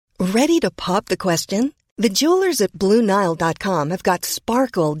Ready to pop the question? The jewelers at BlueNile.com have got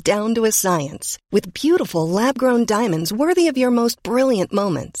sparkle down to a science with beautiful lab-grown diamonds worthy of your most brilliant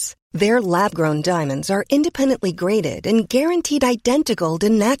moments. Their lab-grown diamonds are independently graded and guaranteed identical to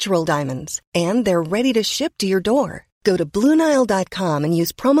natural diamonds, and they're ready to ship to your door. Go to BlueNile.com and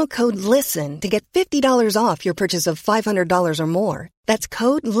use promo code LISTEN to get $50 off your purchase of $500 or more. That's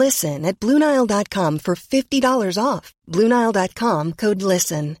code LISTEN at BlueNile.com for $50 off. BlueNile.com, code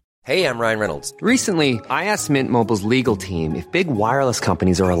LISTEN. Hey, I'm Ryan Reynolds. Recently, I asked Mint Mobile's legal team if big wireless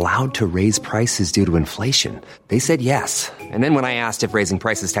companies are allowed to raise prices due to inflation. They said yes. And then when I asked if raising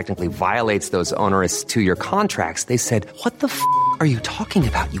prices technically violates those onerous two-year contracts, they said, "What the f*** are you talking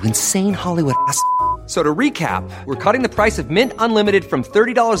about, you insane Hollywood ass f- So to recap, we're cutting the price of Mint Unlimited from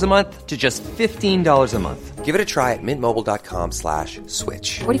 $30 a month to just $15 a month. Give it a try at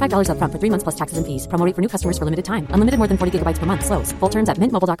mintmobile.com/switch. $45 up front for 3 months plus taxes and fees. Promo rate for new customers for limited time. Unlimited more than 40 gigabytes per month. Slows full terms at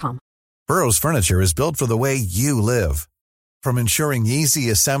mintmobile.com. Burrow's furniture is built for the way you live. From ensuring easy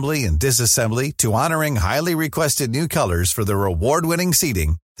assembly and disassembly to honoring highly requested new colors for their award-winning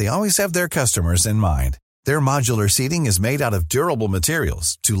seating, they always have their customers in mind. Their modular seating is made out of durable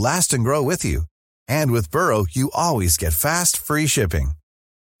materials to last and grow with you. And with Burrow, you always get fast, free shipping.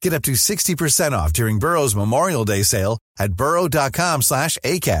 Get up to 60% off during Burrow's Memorial Day sale at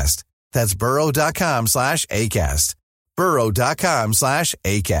burrow.com/ACAST. That's burrow.com/ACAST.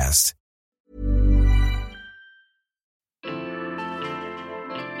 burrow.com/ACAST.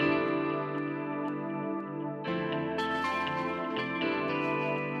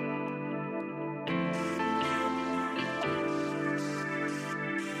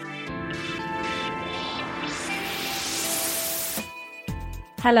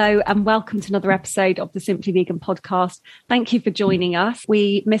 Hello and welcome to another episode of the Simply Vegan podcast. Thank you for joining us.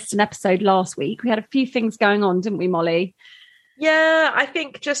 We missed an episode last week. We had a few things going on, didn't we, Molly? Yeah, I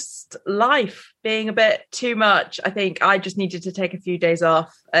think just life being a bit too much. I think I just needed to take a few days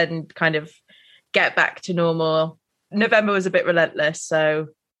off and kind of get back to normal. November was a bit relentless, so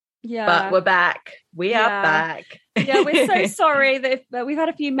yeah, but we're back. We are back. Yeah, we're so sorry that we've had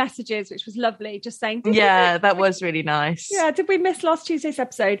a few messages, which was lovely, just saying. That was really nice. Yeah, did we miss last Tuesday's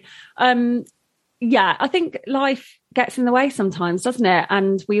episode? Yeah, I think life gets in the way sometimes, doesn't it?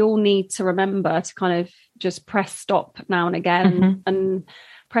 And we all need to remember to kind of just press stop now and again and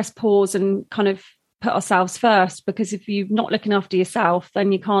press pause and kind of put ourselves first, because if you're not looking after yourself,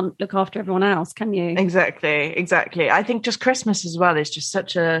 then you can't look after everyone else, can you? Exactly. I think just Christmas as well is just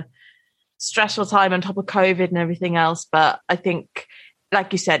such a stressful time on top of COVID and everything else. But I think,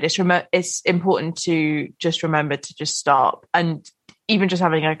 like you said, it's important to just remember to just stop, and even just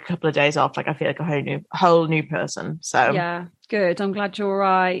having a couple of days off, like I feel like a whole new person. So yeah, good. I'm glad you're all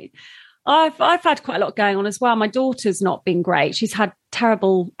right. I've had quite a lot going on as well. My daughter's not been great. She's had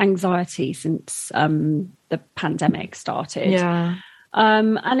terrible anxiety since the pandemic started. Yeah.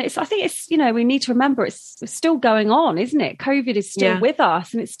 And I think it's, we need to remember it's still going on, isn't it? COVID is still with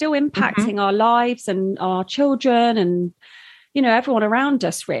us, and it's still impacting our lives and our children and, everyone around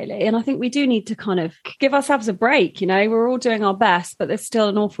us, really. And I think we do need to kind of give ourselves a break. We're all doing our best, but there's still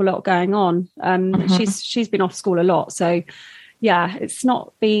an awful lot going on. She's been off school a lot. So yeah, it's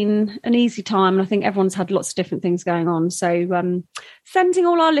not been an easy time. And I think everyone's had lots of different things going on. So sending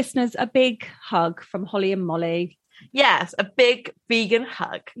all our listeners a big hug from Holly and Molly. Yes, a big vegan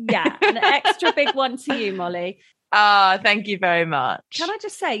hug. Yeah, an extra big one to you, Molly. Thank you very much. Can I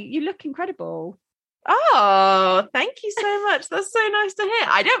just say, you look incredible. Oh, thank you so much. That's so nice to hear.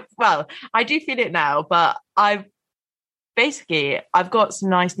 I do feel it now, but I've got some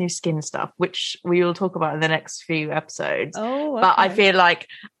nice new skin stuff, which we will talk about in the next few episodes. Oh, okay. But I feel like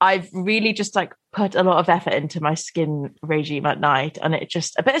I've really just put a lot of effort into my skin regime at night, and it's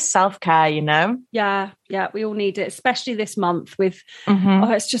just a bit of self-care, Yeah, we all need it, especially this month with,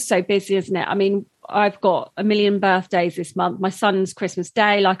 it's just so busy, isn't it? I mean, I've got a million birthdays this month. My son's Christmas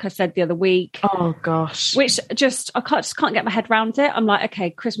Day, like I said the other week. Oh gosh. Which I just can't get my head around it. I'm like,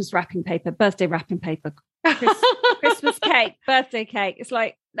 okay, Christmas wrapping paper, birthday wrapping paper, Christmas cake, birthday cake. It's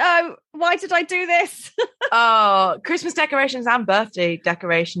like, no, why did I do this? Christmas decorations and birthday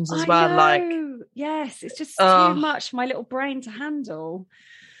decorations as well. Yes, it's just too much for my little brain to handle.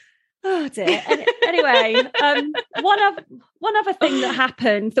 Oh dear. Anyway, one other thing that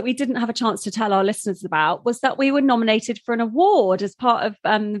happened that we didn't have a chance to tell our listeners about was that we were nominated for an award as part of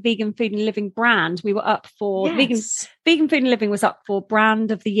the Vegan Food and Living brand. We were up for Vegan Food and Living was up for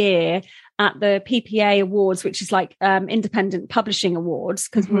Brand of the Year at the PPA Awards, which is like independent publishing awards,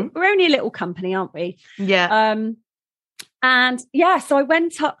 because we're only a little company, aren't we? Yeah. So I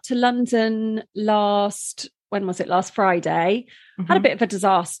went up to London last when was it, last Friday, had a bit of a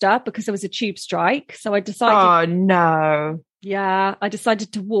disaster because there was a tube strike. So I decided, oh no. Yeah, I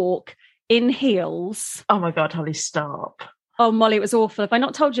decided to walk in heels. Oh my God, Holly, stop. Oh, Molly, it was awful. Have I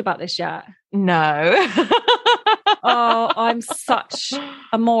not told you about this yet? No. Oh, I'm such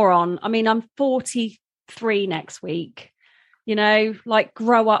a moron. I mean, I'm 43 next week. You know, like,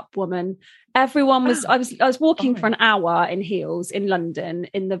 grow up, woman. Everyone was. I was walking for an hour in heels in London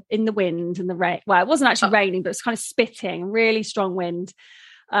in the wind and the rain. Well, it wasn't actually raining, but it was kind of spitting, really strong wind,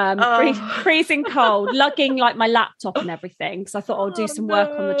 freezing cold, lugging like my laptop and everything. So I thought I'll do some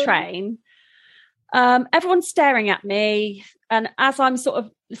work on the train. Everyone's staring at me, and as I'm sort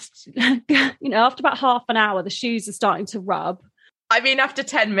of, after about half an hour, the shoes are starting to rub. I mean, after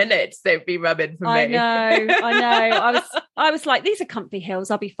 10 minutes, they'd be rubbing for me. I know. I was like, these are comfy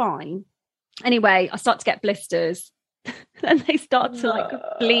heels, I'll be fine. Anyway, I start to get blisters. And they start to like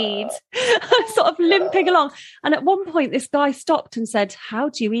bleed. I'm sort of limping along. And at one point, this guy stopped and said, "How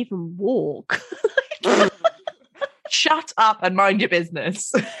do you even walk?" Shut up and mind your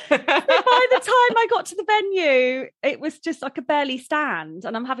business. By the time I got to the venue, it was just, I could barely stand.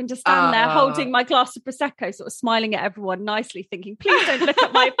 And I'm having to stand there holding my glass of Prosecco, sort of smiling at everyone nicely, thinking, please don't look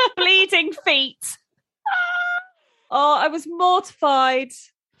at my bleeding feet. Oh, I was mortified.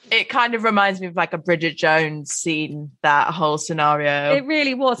 It kind of reminds me of like a Bridget Jones scene, that whole scenario. It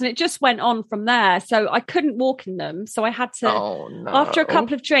really was. And it just went on from there. So I couldn't walk in them. So I had to, after a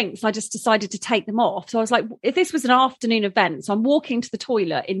couple of drinks, I just decided to take them off. So I was like, if this was an afternoon event, so I'm walking to the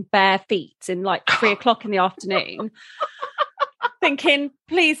toilet in bare feet in like 3 o'clock in the afternoon, thinking,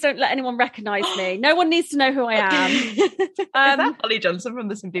 please don't let anyone recognise me. No one needs to know who I am. Is that Holly Johnson from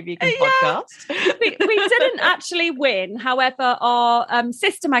the Simply Vegan podcast? We didn't actually win. However, our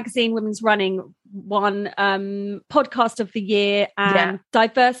sister magazine, Women's Running, won Podcast of the Year and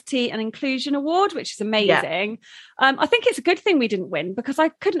Diversity and Inclusion Award, which is amazing. Yeah. I think it's a good thing we didn't win, because I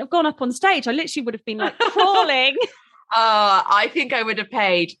couldn't have gone up on stage. I literally would have been like crawling. I think I would have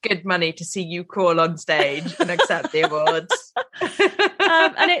paid good money to see you crawl on stage and accept the awards.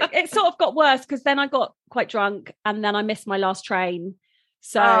 And it sort of got worse, because then I got quite drunk and then I missed my last train.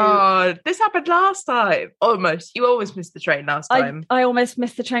 So this happened last time. Almost. You always missed the train last time. I almost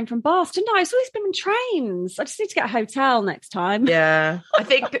missed the train from Bath, didn't I? It's always been in trains. I just need to get a hotel next time. Yeah. I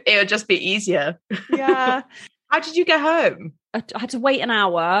think it would just be easier. Yeah. How did you get home? I had to wait an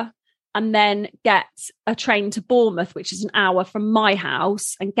hour and then get a train to Bournemouth, which is an hour from my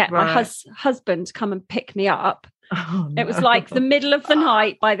house, and get my husband to come and pick me up. Oh, no. It was like the middle of the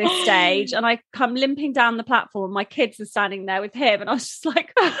night by this stage, and I come limping down the platform. My kids are standing there with him, and I was just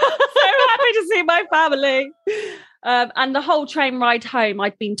like, so happy to see my family. And the whole train ride home,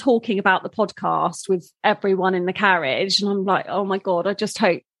 I'd been talking about the podcast with everyone in the carriage, and I'm like, oh my God, I just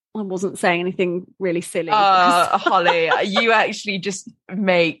hope I wasn't saying anything really silly. Holly, you actually just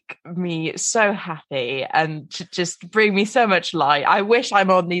make me so happy and just bring me so much light. I wish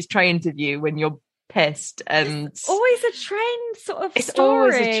I'm on these trains with you when you're pissed. And it's always a train sort of it's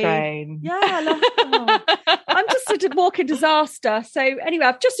story. Always a train. Yeah, I'm just a walking disaster. So anyway,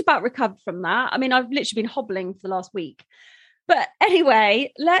 I've just about recovered from that. I mean, I've literally been hobbling for the last week. But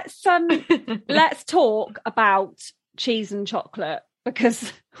anyway, let's talk about cheese and chocolate,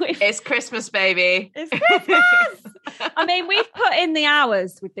 because it's Christmas, baby. It's Christmas. I mean, we've put in the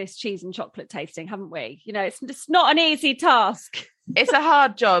hours with this cheese and chocolate tasting, haven't we? You know, it's not an easy task. It's a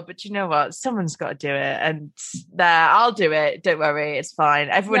hard job, but you know what? Someone's got to do it. And I'll do it. Don't worry. It's fine.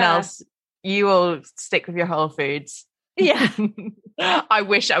 Everyone else, you all stick with your Whole Foods. Yeah. I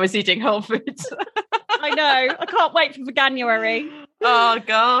wish I was eating Whole Foods. I know. I can't wait for January. Oh,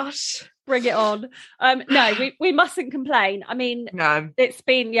 gosh. Bring it on. No, we mustn't complain. I mean, no. It's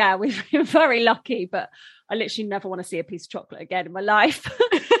been, we've been very lucky, but I literally never want to see a piece of chocolate again in my life.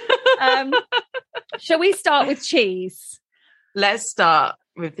 Shall we start with cheese? Let's start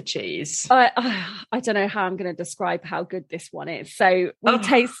with the cheese. I don't know how I'm going to describe how good this one is. So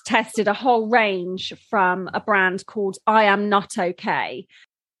we tested a whole range from a brand called I Am Not Okay.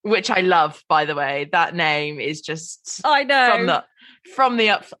 Which I love, by the way. That name is just... I know. From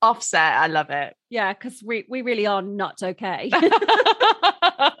the offset, I love it. Yeah, because we really are not okay.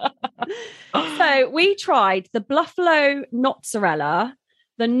 So we tried the Buffalo Mozzarella,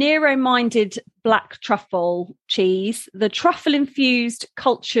 the Nero-minded black truffle cheese, the truffle-infused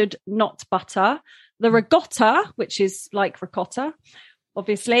cultured nut butter, the ricotta, which is like ricotta,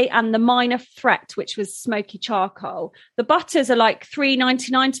 obviously, and the minor threat, which was smoky charcoal. The butters are like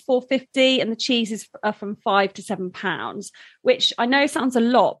 $3.99 to $4.50, and the cheeses are from £5 to £7, which I know sounds a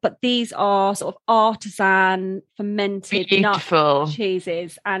lot, but these are sort of artisan fermented nut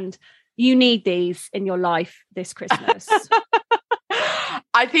cheeses. And you need these in your life this Christmas.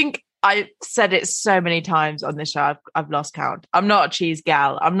 I think I said it so many times on this show, I've lost count. I'm not a cheese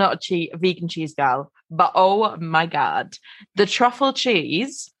gal. I'm not a vegan cheese gal. But oh my God, the truffle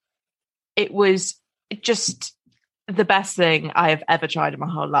cheese, it was just the best thing I have ever tried in my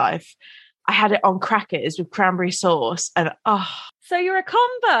whole life. I had it on crackers with cranberry sauce, and So you're a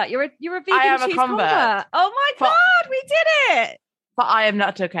convert. You're a vegan I am cheese a convert. Oh my God, we did it. But I am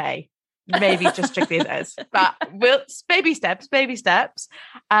not okay. Maybe just strictly this. But baby steps.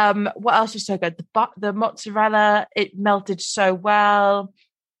 What else is so good? The mozzarella, it melted so well.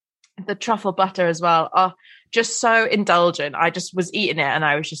 The truffle butter as well. Oh, just so indulgent. I just was eating it and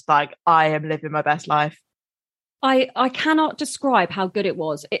I was just like, I am living my best life. I cannot describe how good it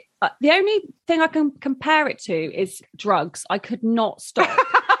was. The only thing I can compare it to is drugs. I could not stop.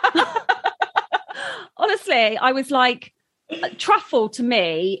 Honestly, I was like, truffle to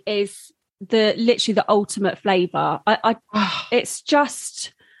me is literally the ultimate flavor. It's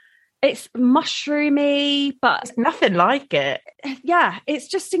mushroomy, but it's nothing like it. Yeah, it's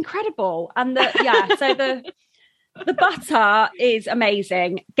just incredible. And so the butter is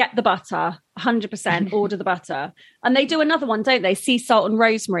amazing. Get the butter, 100%. Order the butter. And they do another one, don't they? Sea salt and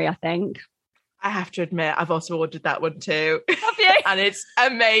rosemary, I think. I have to admit, I've also ordered that one too. Have you? And it's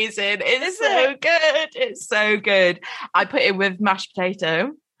amazing. It's so good. It's so good. I put it with mashed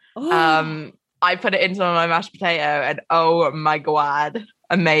potato. Oh. I put it into my mashed potato and oh my God,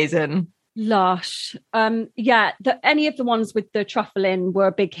 amazing. Lush. Any of the ones with the truffle in were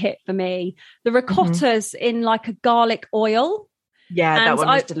a big hit for me. The ricottas in like a garlic oil. Yeah, that one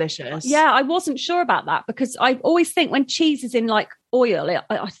was delicious. Yeah, I wasn't sure about that because I always think when cheese is in like oil,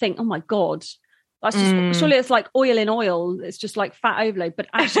 I think, oh my God, that's just surely it's like oil in oil. It's just like fat overload. But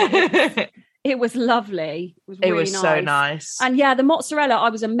actually, it was lovely. It was really nice. So nice. And yeah, the mozzarella I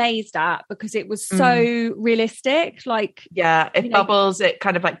was amazed at because it was so realistic. Like, yeah, it bubbles, it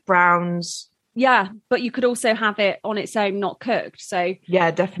kind of like browns. Yeah, but you could also have it on its own, not cooked. So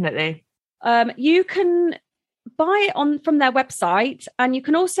yeah, definitely. You can buy it from their website, and you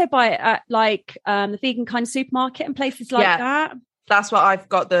can also buy it at like the Vegan Kind supermarket and places like that. That's what I've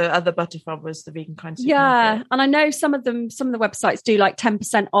got the other butter from, was the Vegan Kind supermarket. Yeah, and I know some of the websites do like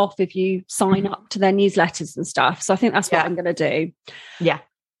 10% off if you sign up to their newsletters and stuff. So I think that's what I'm going to do. Yeah.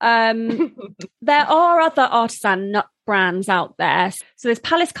 There are other artisan nut brands out there. So there's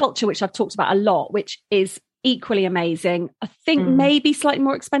Palace Culture, which I've talked about a lot, which is equally amazing. I think maybe slightly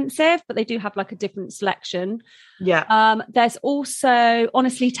more expensive, but they do have like a different selection. Yeah. There's also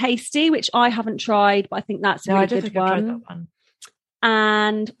Honestly Tasty, which I haven't tried, but I think that's a really good one. I've tried that one.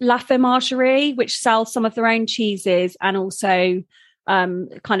 And La Fromagerie, which sells some of their own cheeses and also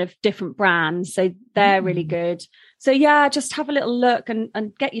kind of different brands. So they're really good. So yeah, just have a little look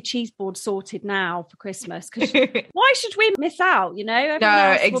and get your cheese board sorted now for Christmas. Because why should we miss out? You know, everyone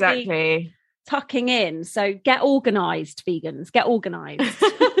else exactly. Will be tucking in. So get organised, vegans. Get organised.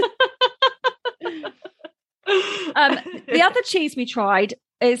 The other cheese we tried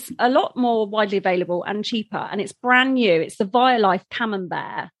is a lot more widely available and cheaper, and it's brand new. It's the Violife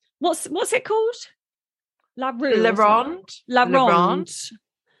Camembert. What's it called? La Rue. La Ronde. La Ronde.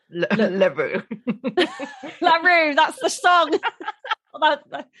 La Rue. La Rue. That's the song. Is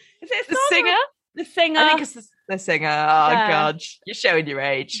it a song? The singer? The singer. I think it's the singer. Oh God, you're showing your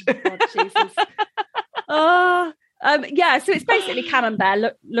age. God, Jesus. So it's basically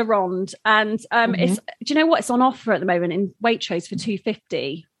Camembert, La Ronde, and it's. Do you know what? It's on offer at the moment in Waitrose for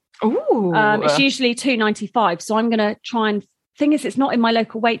 $2.50. Ooh, it's usually $2.95. So I'm going to try and. Thing is, it's not in my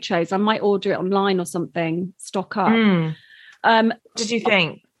local Waitrose. I might order it online or something. Stock up. Did you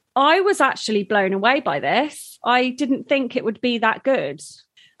think? I was actually blown away by this. I didn't think it would be that good.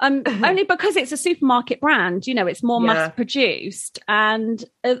 Only because it's a supermarket brand. You know, it's more mass produced, and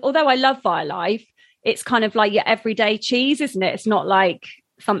although I love Violife, it's kind of like your everyday cheese, isn't it? It's not like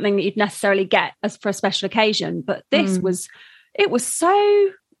something that you'd necessarily get as for a special occasion. But this was so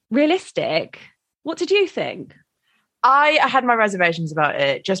realistic. What did you think? I had my reservations about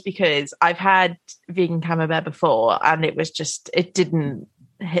it just because I've had vegan Camembert before and it didn't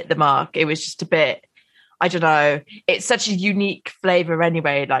hit the mark. It was just a bit, I don't know. It's such a unique flavor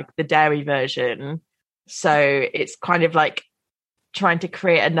anyway, like the dairy version. So it's kind of like trying to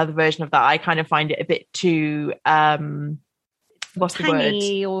create another version of that. I kind of find it a bit too what's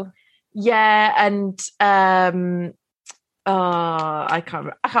tangy the word? Yeah, and I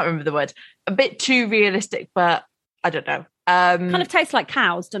can't remember the word. A bit too realistic, but I don't know. Kind of tastes like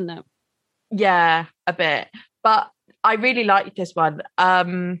cows, doesn't it? Yeah, a bit. But I really like this one.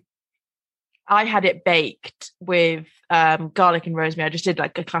 I had it baked with garlic and rosemary. I just did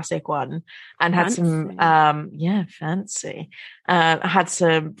like a classic one and had some fancy. I had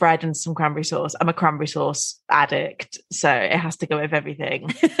some bread and some cranberry sauce. I'm a cranberry sauce addict, so it has to go with everything.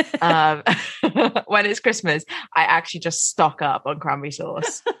 When it's Christmas, I actually just stock up on cranberry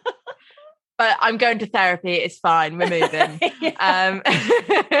sauce. But I'm going to therapy. It's fine. We're moving.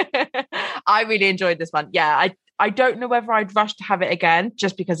 I really enjoyed this one. Yeah, I don't know whether I'd rush to have it again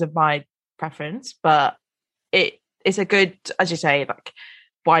just because of my preference, but it's a good, as you say, like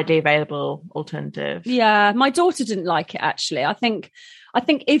widely available alternative. Yeah, my daughter didn't like it actually. I think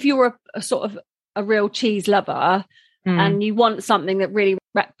if you're a sort of a real cheese lover and you want something that really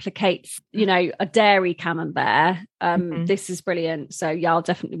replicates, you know, a dairy camembert, this is brilliant. So yeah, I'll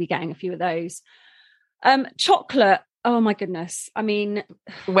definitely be getting a few of those. Chocolate. Oh my goodness. I mean,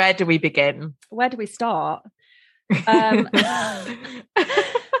 where do we begin? Where do we start?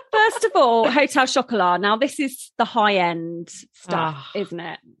 First of all, Hotel Chocolat. Now, this is the high-end stuff, isn't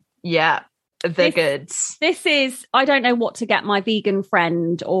it? Yeah, goods. This is, I don't know what to get my vegan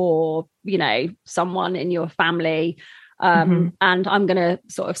friend or, you know, someone in your family, and I'm going to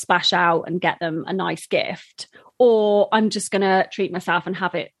sort of splash out and get them a nice gift, or I'm just going to treat myself and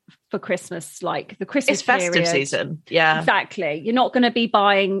have it for Christmas, like the Christmas it's festive period. Season. Yeah, exactly. You're not going to be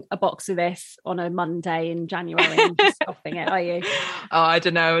buying a box of this on a Monday in January and just stuffing it, are you? Oh, I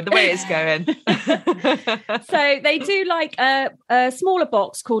don't know the way it's going. So they do like a smaller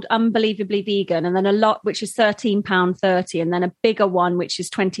box called Unbelievably Vegan, and then a lot which is £13.30, and then a bigger one which is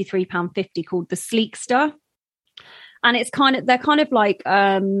 £23.50 called the Sleekster. And it's they're kind of like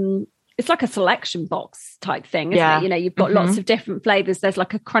it's like a selection box type thing, isn't it? You know, you've got lots of different flavors. There's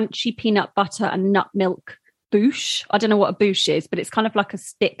like a crunchy peanut butter and nut milk bouche. I don't know what a bouche is, but it's kind of like a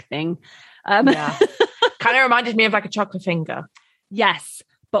stick thing. Kind of reminded me of like a chocolate finger. Yes,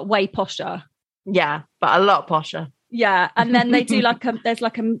 but way posher. Yeah, but a lot posher. Yeah, and then they do there's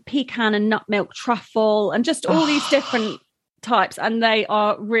like a pecan and nut milk truffle and just all these different types, and they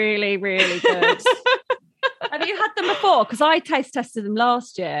are really, really good. Have you had them before? Because I taste tested them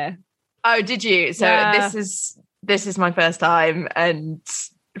last year. Oh, did you? So yeah. This is my first time, and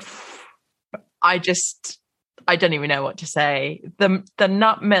I don't even know what to say. The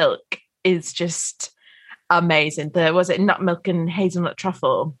nut milk is just amazing. Was it nut milk and hazelnut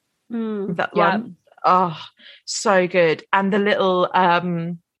truffle? That one? Oh, so good. And the little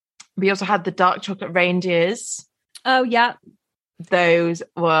we also had the dark chocolate reindeers. Oh yeah. Those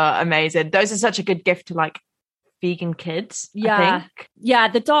were amazing. Those are such a good gift to like vegan kids. Yeah, I think. Yeah.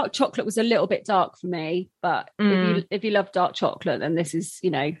 The dark chocolate was a little bit dark for me, but if you love dark chocolate, then this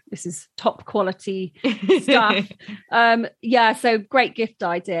is top quality stuff. Yeah, so great gift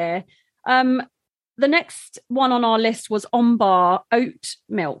idea. The next one on our list was On Bar oat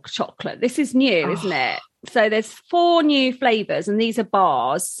milk chocolate. This is new, isn't it? So there's 4 new flavors, and these are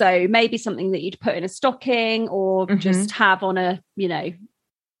bars. So maybe something that you'd put in a stocking or just have on a, you know,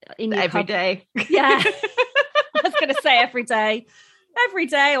 in your every day. Yeah. I was going to say every day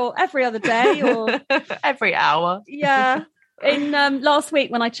or every other day or every hour. Yeah. In last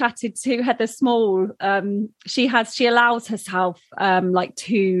week when I chatted to Heather Small, she allows herself like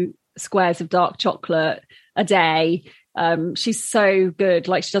 2 squares of dark chocolate a day. She's so good,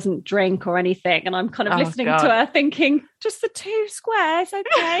 like she doesn't drink or anything, and I'm kind of listening to her thinking, just the 2 squares,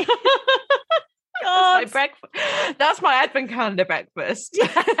 okay. God. That's my breakfast. That's my advent calendar breakfast.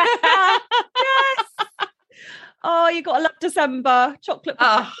 Yes. Oh, you got to love December chocolate for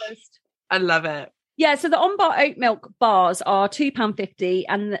breakfast. I love it. Yeah, so the On Bar oat milk bars are £2.50,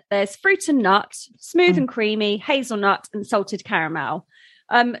 and there's fruit and nut, smooth and creamy, hazelnut and salted caramel.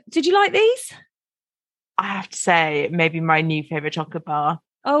 Did you like these? I have to say, maybe my new favourite chocolate bar.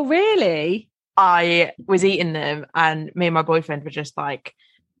 Oh, really? I was eating them and me and my boyfriend were just like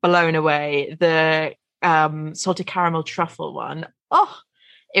blown away. The salted caramel truffle one. Oh,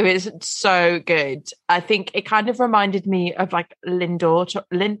 it was so good. I think it kind of reminded me of like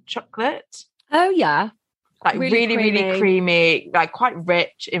Lindt chocolate. Oh, yeah. Like really creamy, like quite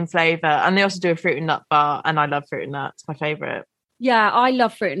rich in flavour. And they also do a fruit and nut bar, and I love fruit and nut. It's my favourite. Yeah, I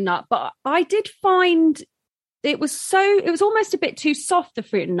love fruit and nut, but I did find it was almost a bit too soft, the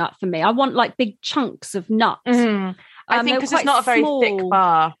fruit and nut for me. I want like big chunks of nuts. I think because it's not a very thick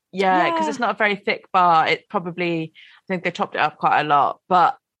bar. Yeah, because it's not a very thick bar. It probably, I think they chopped it up quite a lot.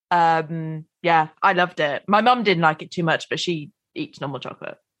 But yeah, I loved it. My mum didn't like it too much, but she eats normal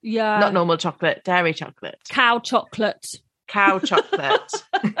chocolate. Yeah. Not normal chocolate, dairy chocolate. Cow chocolate.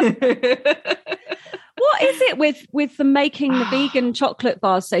 What is it with them making the vegan chocolate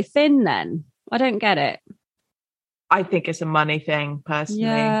bars so thin then? I don't get it. I think it's a money thing, personally.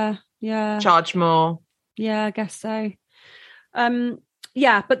 Yeah. Yeah. Charge more. Yeah, I guess so.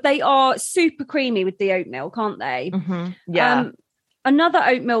 Yeah, but they are super creamy with the oat milk, aren't they? Mm-hmm. Yeah. Another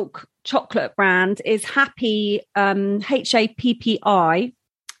oat milk chocolate brand is Happy, Happi.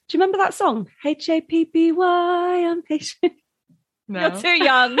 Do you remember that song? Happy, I'm patient. No. You're too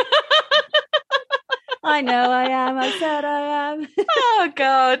young. I know I am. I said I am. Oh,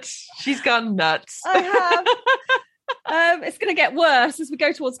 God. She's gone nuts. I have. It's going to get worse as we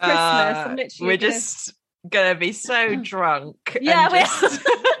go towards Christmas. I'm literally we're just going to be so drunk. Yeah,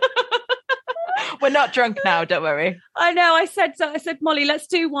 we're not drunk now, don't worry. I know. I said, Molly, let's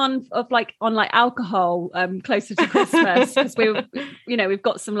do one of on alcohol closer to Christmas, because we've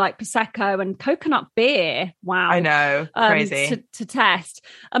got some prosecco and coconut beer. Wow, I know, crazy to test.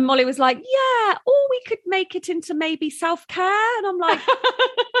 And Molly was like, yeah, or we could make it into maybe self-care. And I'm like,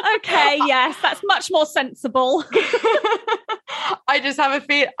 okay, yes, that's much more sensible. I just have a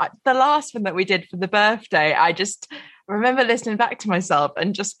feel. The last one that we did for the birthday, I just remember listening back to myself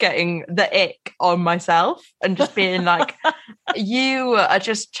and just getting the ick on myself and just being like, you are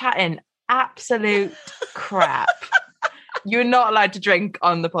just chatting absolute crap. You're not allowed to drink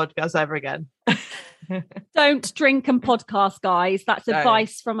on the podcast ever again. Don't drink and podcast, guys. That's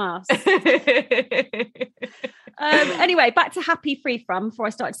advice from us. Anyway, back to Happy Free From before I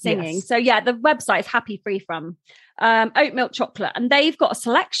started singing. Yes. So yeah, the website is Happy Free From, oat milk chocolate, and they've got a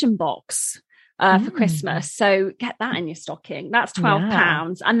selection box for Christmas. So get that in your stocking. That's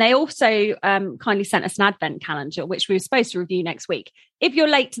 £12. And they also kindly sent us an advent calendar, which we were supposed to review next week. If you're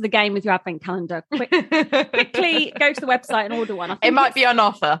late to the game with your advent calendar, quickly go to the website and order one. It might be on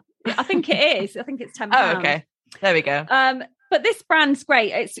offer. I think it is. I think it's £10. Oh, okay. There we go. But this brand's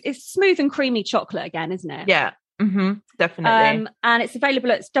great. It's smooth and creamy chocolate again, isn't it? Yeah. Mm-hmm, definitely. And it's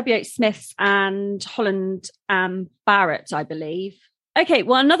available at W.H. Smith's and Holland and Barrett, I believe. Okay,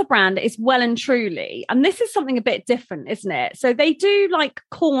 well, another brand is Well and Truly. And this is something a bit different, isn't it? So they do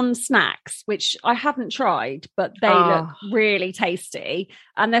corn snacks, which I haven't tried, but they look really tasty.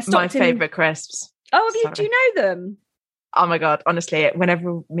 And they're stocked my favourite crisps. Oh, do you know them? Oh my God, honestly,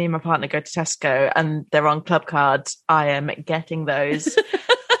 whenever me and my partner go to Tesco and they're on club cards, I am getting those.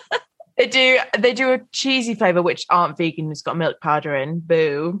 They do a cheesy flavour which aren't vegan, it's got milk powder in,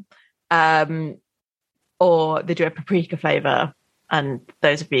 boo. Or they do a paprika flavour, and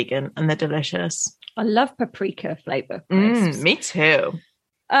those are vegan and they're delicious. I love paprika flavour crisps. Me too.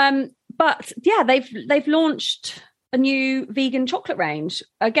 But yeah, they've launched a new vegan chocolate range,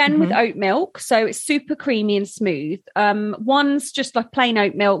 again with oat milk. So it's super creamy and smooth. One's just plain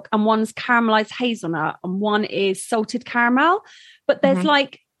oat milk, and one's caramelized hazelnut, and one is salted caramel. But there's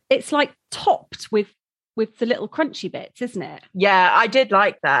it's topped with the little crunchy bits, isn't it? Yeah, I did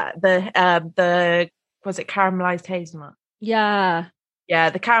like that. The was it caramelized hazelnut? Yeah. Yeah,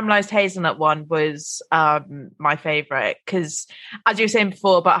 the caramelized hazelnut one was my favorite, because as you were saying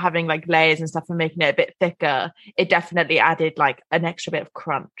before about having layers and stuff and making it a bit thicker, it definitely added an extra bit of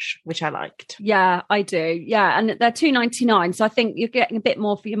crunch, which I liked. Yeah, I do. Yeah, and they're $2.99, so I think you're getting a bit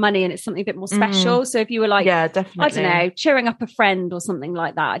more for your money, and it's something a bit more special. So if you were yeah, definitely, I don't know, cheering up a friend or something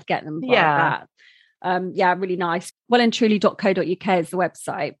like that, I'd get them. Yeah, that. Yeah, really nice. wellandtruly.co.uk is the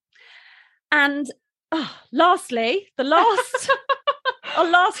website. And lastly, our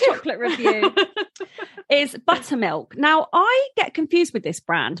last chocolate review is Buttermilk. Now, I get confused with this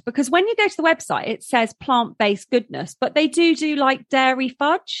brand because when you go to the website, it says plant-based goodness, but they do dairy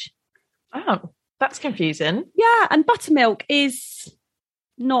fudge. Oh, that's confusing. Yeah, and Buttermilk is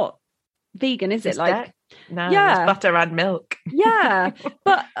not vegan, is it? No, it's butter and milk. Yeah,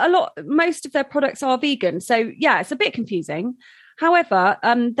 but most of their products are vegan. So yeah, it's a bit confusing. However,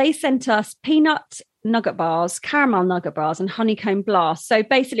 they sent us peanut nugget bars, caramel nugget bars, and honeycomb blast. So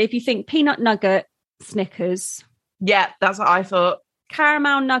basically, if you think peanut nugget Snickers, yeah, that's what I thought.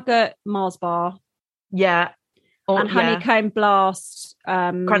 Caramel nugget Mars bar, yeah, and honeycomb blast,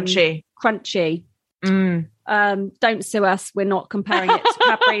 crunchy. Don't sue us. We're not comparing it to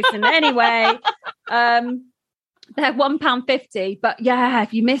Capri's in any way. They're £1.50, but yeah,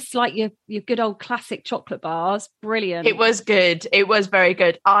 if you miss your good old classic chocolate bars, brilliant. It was good. It was very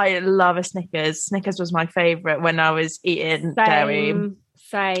good. I love a Snickers. Snickers was my favourite when I was eating dairy.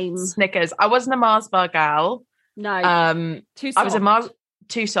 Same. Snickers. I wasn't a Mars bar gal. No. Too soft. I was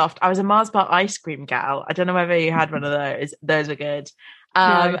too soft. I was a Mars bar ice cream gal. I don't know whether you had one of those. Those were good.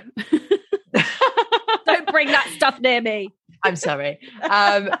 No. Don't bring that stuff near me. I'm sorry.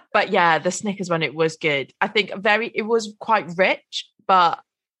 But yeah, the Snickers one, it was good. I think it was quite rich, but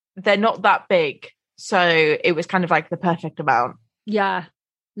they're not that big. So it was kind of the perfect amount. Yeah,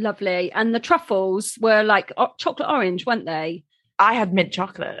 lovely. And the truffles were chocolate orange, weren't they? I had mint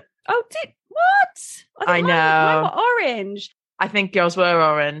chocolate. Oh, what? I know. Mine were orange. I think yours were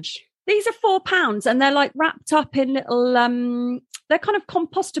orange. These are £4 and they're like wrapped up in little, they're kind of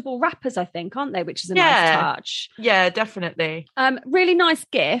compostable wrappers, I think, aren't they? Which is a nice touch. Yeah, definitely. Really nice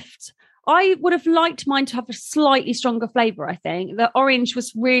gift. I would have liked mine to have a slightly stronger flavour, I think. The orange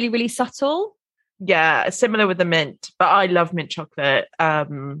was really, really subtle. Yeah, similar with the mint, but I love mint chocolate.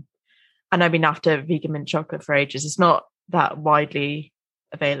 And I've been after vegan mint chocolate for ages. It's not that widely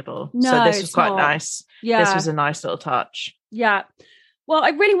available. No, so this was quite not. Nice. Yeah. This was a nice little touch. Yeah. Well, I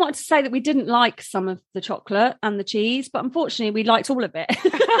really wanted to say that we didn't like some of the chocolate and the cheese, but unfortunately we liked all of it.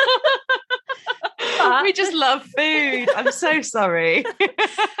 We just love food. I'm so sorry.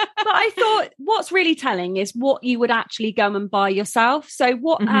 But I thought what's really telling is what you would actually go and buy yourself. So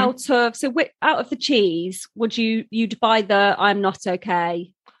what out of the cheese would you'd buy the I'm Not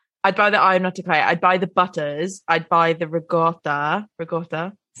Okay? I'd buy the I'm Not Okay. I'd buy the butters. I'd buy the ricotta.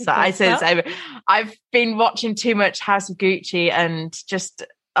 So I said, I've been watching too much House of Gucci and just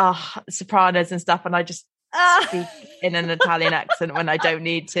Sopranos and stuff, and I just speak in an Italian accent when I don't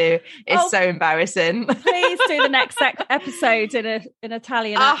need to. It's so embarrassing. Please do the next episode in an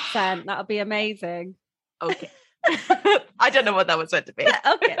Italian accent. That would be amazing. Okay. I don't know what that was meant to be.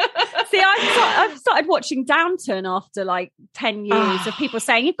 Okay. See, I've started watching Downton after like 10 years of people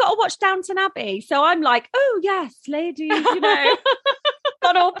saying, you've got to watch Downton Abbey. So I'm like, oh, yes, ladies,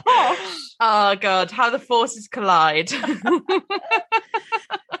 not all posh. Oh, God, how the forces collide. So,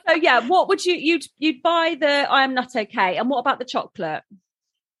 yeah, what would you'd buy the I Am Not Okay. And what about the chocolate?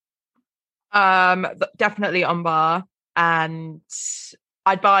 Definitely on bar. And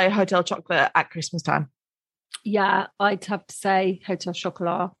I'd buy Hotel Chocolate at Christmas time. Yeah, I'd have to say Hotel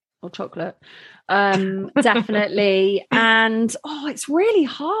Chocolat or chocolate. Definitely. And it's really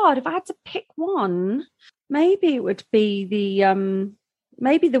hard. If I had to pick one, maybe it would be the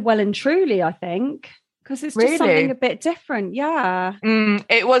Well and Truly, I think. Because it's just something a bit different. Yeah.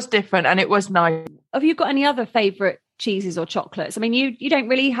 It was different and it was nice. Have you got any other favourite cheeses or chocolates? I mean, you don't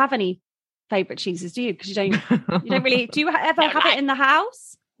really have any favourite cheeses, do you? Because you don't really, do you ever have it in the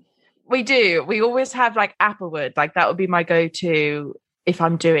house? We do. We always have like Applewood. Like that would be my go-to if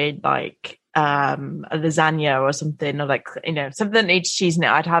I'm doing like a lasagna or something, or like, something that needs cheese in it.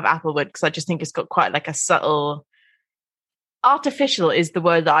 I'd have Applewood because I just think it's got quite like a subtle, artificial is the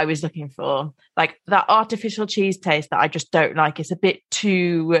word that I was looking for. Like that artificial cheese taste that I just don't like. It's a bit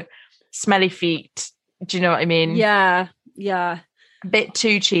too smelly feet. Do you know what I mean? Yeah. Yeah. A bit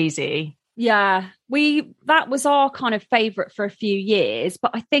too cheesy. Yeah, that was our kind of favourite for a few years,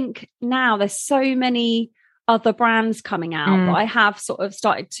 but I think now there's so many other brands coming out that I have sort of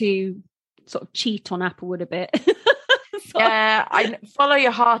started to sort of cheat on Applewood a bit. Yeah, I Follow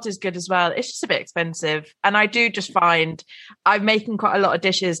Your Heart is good as well. It's just a bit expensive, and I do just find I'm making quite a lot of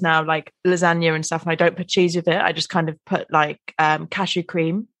dishes now, like lasagna and stuff, and I don't put cheese with it. I just kind of put like cashew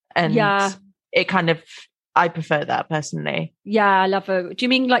cream, and it kind of. I prefer that personally. Yeah, I love it. Do you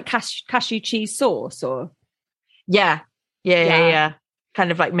mean like cashew cheese sauce or? Yeah.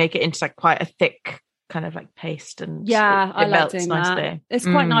 Kind of like make it into like quite a thick kind of like paste, and I like melts doing nicely. that. It's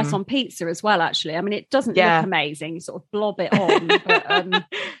quite nice on pizza as well, actually. I mean, it doesn't look amazing. You sort of blob it on, but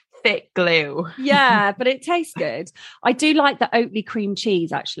thick glue. Yeah, but it tastes good. I do like the Oatly cream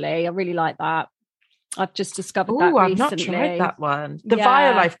cheese. Actually, I really like that. I've just discovered that recently. I've not tried that one. The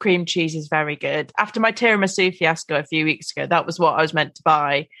Violife cream cheese is very good. After my tiramisu fiasco a few weeks ago, that was what I was meant to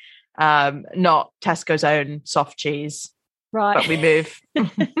buy, not Tesco's own soft cheese. Right. But we move.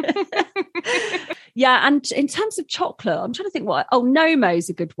 Yeah, and in terms of chocolate, I'm trying to think Nomo's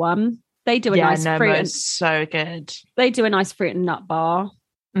a good one. They do a nice fruit. Nomo's so good. They do a nice fruit and nut bar.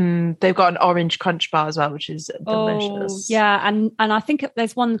 They've got an orange crunch bar as well, which is delicious. Yeah, and I think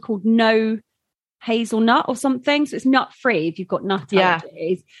there's one called No Hazelnut or something, so it's nut free if you've got nut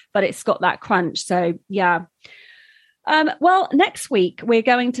allergies, but it's got that crunch. So yeah. Well, next week we're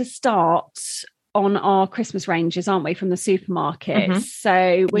going to start on our Christmas ranges, aren't we, from the supermarkets?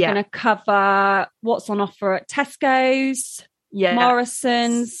 So we're going to cover what's on offer at Tesco's,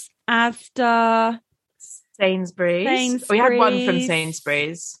 Morrison's, Asda, Sainsbury's. We had one from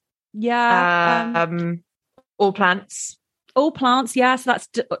Sainsbury's. Yeah. All Plants. All Plants, yeah. So that's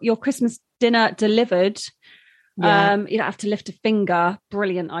your Christmas dinner delivered. You don't have to lift a finger.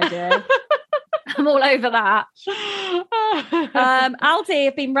 Brilliant idea. I'm all over that. Aldi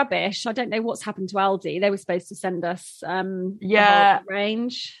have been rubbish. I don't know what's happened to Aldi. They were supposed to send us the whole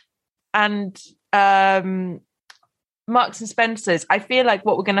range. And Marks and Spencer's. I feel like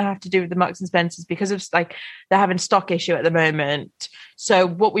what we're going to have to do with the Marks and Spencer's, because of like they're having stock issue at the moment. So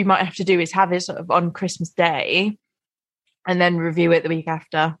what we might have to do is have it sort of on Christmas Day and then review it the week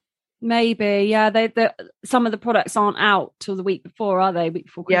after. Maybe, yeah. Some of the products aren't out till the week before, are they? Week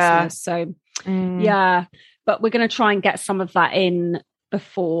before Christmas. Yeah. So, yeah. But we're going to try and get some of that in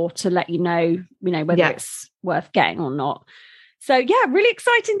before to let you know whether it's worth getting or not. So, yeah, really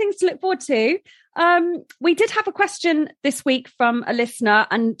exciting things to look forward to. We did have a question this week from a listener,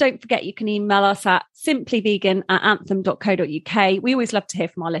 and don't forget you can email us at simplyvegan@anthem.co.uk. We always love to hear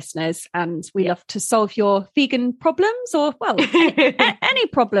from our listeners, and we love to solve your vegan problems or any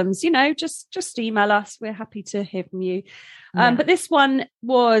problems, just email us. We're happy to hear from you. But this one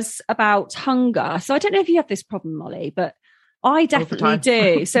was about hunger. So I don't know if you have this problem, Molly, but I definitely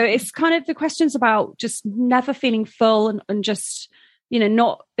do. So it's kind of the questions about just never feeling full and just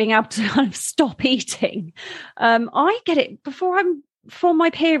not being able to kind of stop eating. I get it before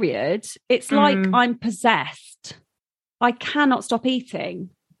my period. It's like I'm possessed. I cannot stop eating.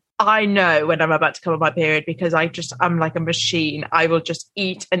 I know when I'm about to come on my period because I'm like a machine. I will just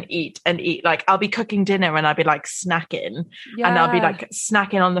eat and eat and eat. Like I'll be cooking dinner and I'll be like snacking and I'll be like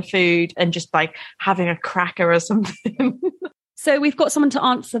snacking on the food and just like having a cracker or something. So we've got someone to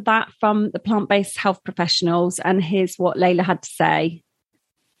answer that from the plant-based health professionals, and here's what Layla had to say.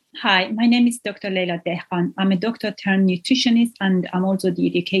 Hi, my name is Dr. Layla Dehqan. I'm a doctor turned nutritionist, and I'm also the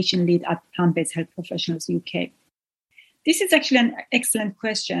education lead at Plant-Based Health Professionals UK. This is actually an excellent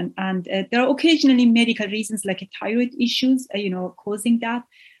question, and there are occasionally medical reasons like thyroid issues, causing that.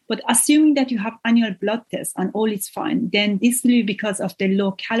 But assuming that you have annual blood tests and all is fine, then this will be because of the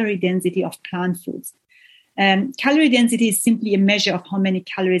low calorie density of plant foods. Calorie density is simply a measure of how many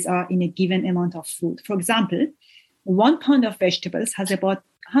calories are in a given amount of food. For example, 1 pound of vegetables has about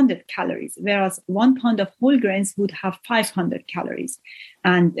 100 calories, whereas 1 pound of whole grains would have 500 calories.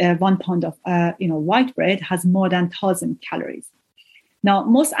 And 1 pound of white bread has more than 1,000 calories. Now,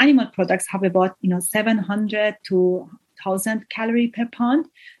 most animal products have about 700 to 1,000 calories per pound.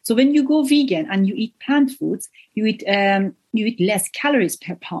 So when you go vegan and you eat plant foods, you eat less calories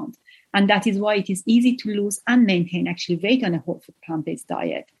per pound. And that is why it is easy to lose and maintain actually weight on a whole food plant-based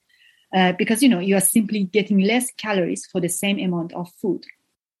diet. Because, you are simply getting less calories for the same amount of food.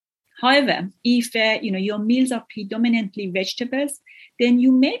 However, if, your meals are predominantly vegetables, then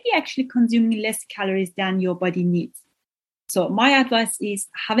you may be actually consuming less calories than your body needs. So my advice is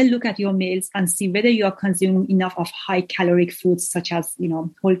have a look at your meals and see whether you are consuming enough of high caloric foods such as,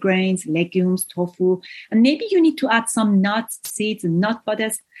 whole grains, legumes, tofu, and maybe you need to add some nuts, seeds, and nut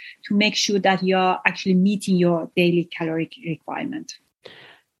butters to make sure that you're actually meeting your daily caloric requirement.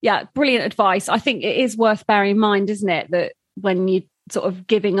 Yeah, brilliant advice. I think it is worth bearing in mind, isn't it, that when you sort of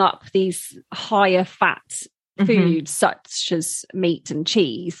giving up these higher fat foods such as meat and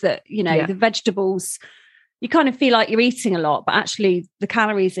cheese, that, the vegetables, you kind of feel like you're eating a lot, but actually the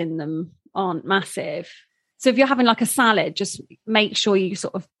calories in them aren't massive. So if you're having like a salad, just make sure you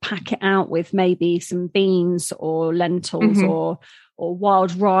sort of pack it out with maybe some beans or lentils or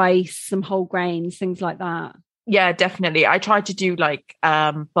wild rice, some whole grains, things like that. Yeah, definitely. I try to do like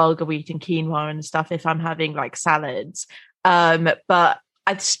bulgur wheat and quinoa and stuff if I'm having like salads. But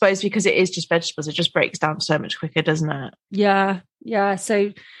I suppose because it is just vegetables, it just breaks down so much quicker, doesn't it? Yeah.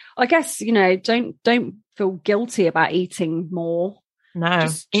 So I guess, don't feel guilty about eating more. No,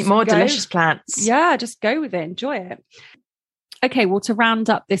 eat more delicious plants. Yeah, just go with it. Enjoy it. Okay, well, to round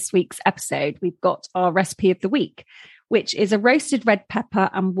up this week's episode, we've got our recipe of the week, which is a roasted red pepper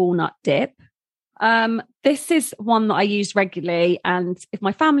and walnut dip. This is one that I use regularly. And if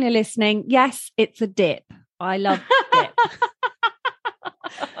my family are listening, yes, it's a dip. I love dip.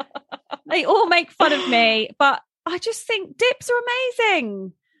 They all make fun of me, but I just think dips are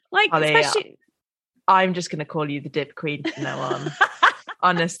amazing. Like, Holly, especially... I'm just going to call you the dip queen from now on.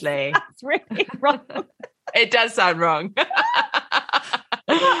 Honestly. That's really wrong. It does sound wrong.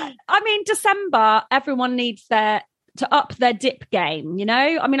 I mean, December, everyone needs to up their dip game,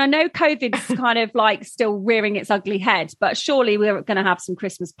 I mean, I know COVID's kind of like still rearing its ugly head, but surely we're going to have some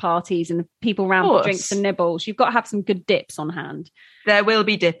Christmas parties and people around for drinks and nibbles. You've got to have some good dips on hand. There will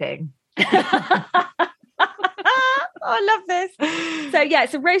be dipping. I love this. So yeah,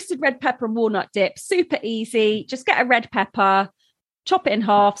 it's a roasted red pepper and walnut dip. Super easy. Just get a red pepper, chop it in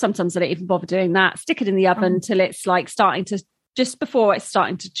half. Sometimes I don't even bother doing that. Stick it in the oven till it's like just before it's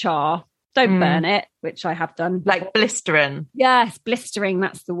starting to char. Don't burn it, which I have done before. Like blistering. Yes, blistering,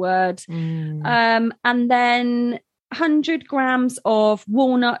 that's the word. And then 100 grams of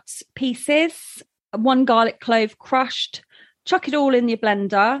walnut pieces, 1 garlic clove crushed. Chuck it all in your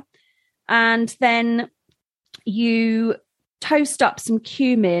blender. And then you toast up some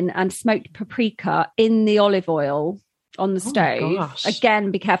cumin and smoked paprika in the olive oil on the stove.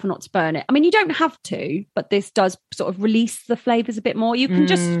 Again, be careful not to burn it. I mean, you don't have to, but this does sort of release the flavors a bit more. You can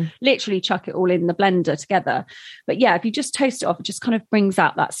just literally chuck it all in the blender together. But yeah, if you just toast it off, it just kind of brings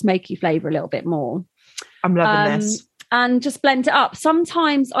out that smoky flavor a little bit more. I'm loving this. And just blend it up.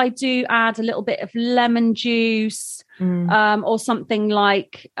 Sometimes I do add a little bit of lemon juice or something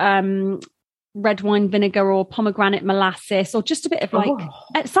like red wine vinegar or pomegranate molasses, or just a bit of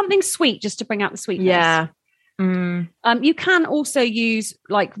like something sweet just to bring out the sweetness. Yeah. You can also use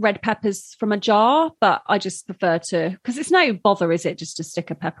like red peppers from a jar, but I just prefer to, because it's no bother, is it, just to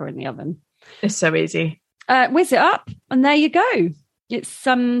stick a pepper in the oven? It's so easy. Whiz it up and there you go. It's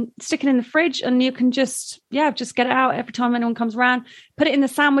stick it in the fridge and you can just get it out every time anyone comes around. Put it in the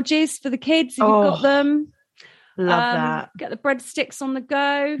sandwiches for the kids if you've got them. Love that. Get the breadsticks on the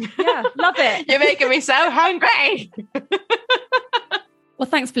go. Yeah, love it. You're making me so hungry. Well,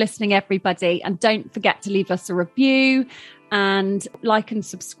 thanks for listening, everybody. And don't forget to leave us a review and like and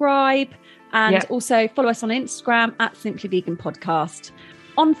subscribe. And also follow us on Instagram at Simply Vegan Podcast.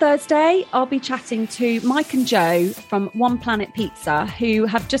 On Thursday, I'll be chatting to Mike and Joe from One Planet Pizza, who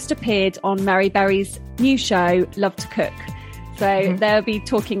have just appeared on Mary Berry's new show, Love to Cook. So they'll be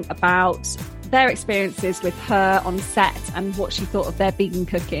talking about their experiences with her on set and what she thought of their vegan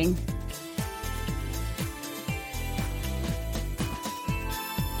cooking.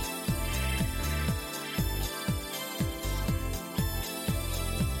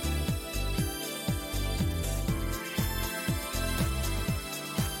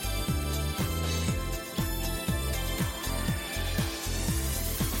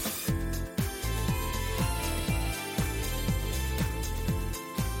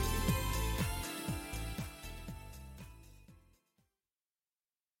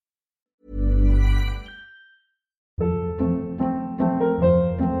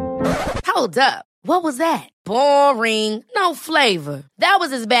 Hold up. What was that? Boring. No flavor. That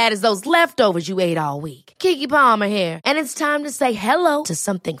was as bad as those leftovers you ate all week. Keke Palmer here. And it's time to say hello to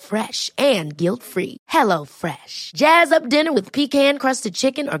something fresh and guilt-free. HelloFresh. Jazz up dinner with pecan-crusted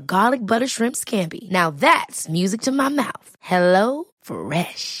chicken or garlic butter shrimp scampi. Now that's music to my mouth.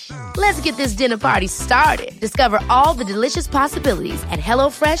 HelloFresh. Let's get this dinner party started. Discover all the delicious possibilities at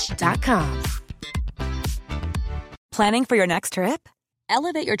HelloFresh.com. Planning for your next trip?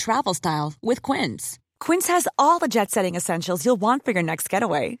 Elevate your travel style with Quince. Quince has all the jet-setting essentials you'll want for your next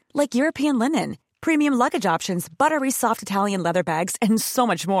getaway, like European linen, premium luggage options, buttery soft Italian leather bags, and so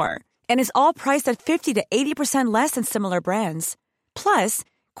much more. And is all priced at 50 to 80% less than similar brands. Plus,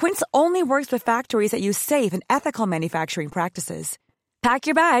 Quince only works with factories that use safe and ethical manufacturing practices. Pack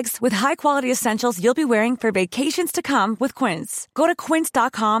your bags with high-quality essentials you'll be wearing for vacations to come with Quince. Go to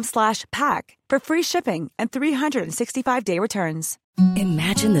quince.com/pack for free shipping and 365-day returns.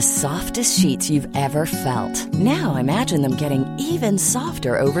 Imagine the softest sheets you've ever felt. Now imagine them getting even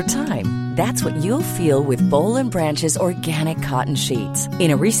softer over time. That's what you'll feel with Boll & Branch's organic cotton sheets.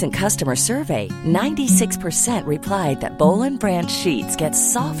 In a recent customer survey, 96% replied that Boll & Branch sheets get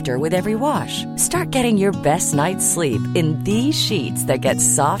softer with every wash. Start getting your best night's sleep in these sheets that get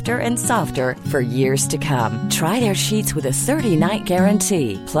softer and softer for years to come. Try their sheets with a 30-night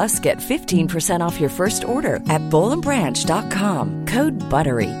guarantee. Plus, get 15% off your first order at bollandbranch.com. Code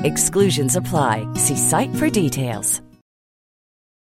BUTTERY. Exclusions apply. See site for details.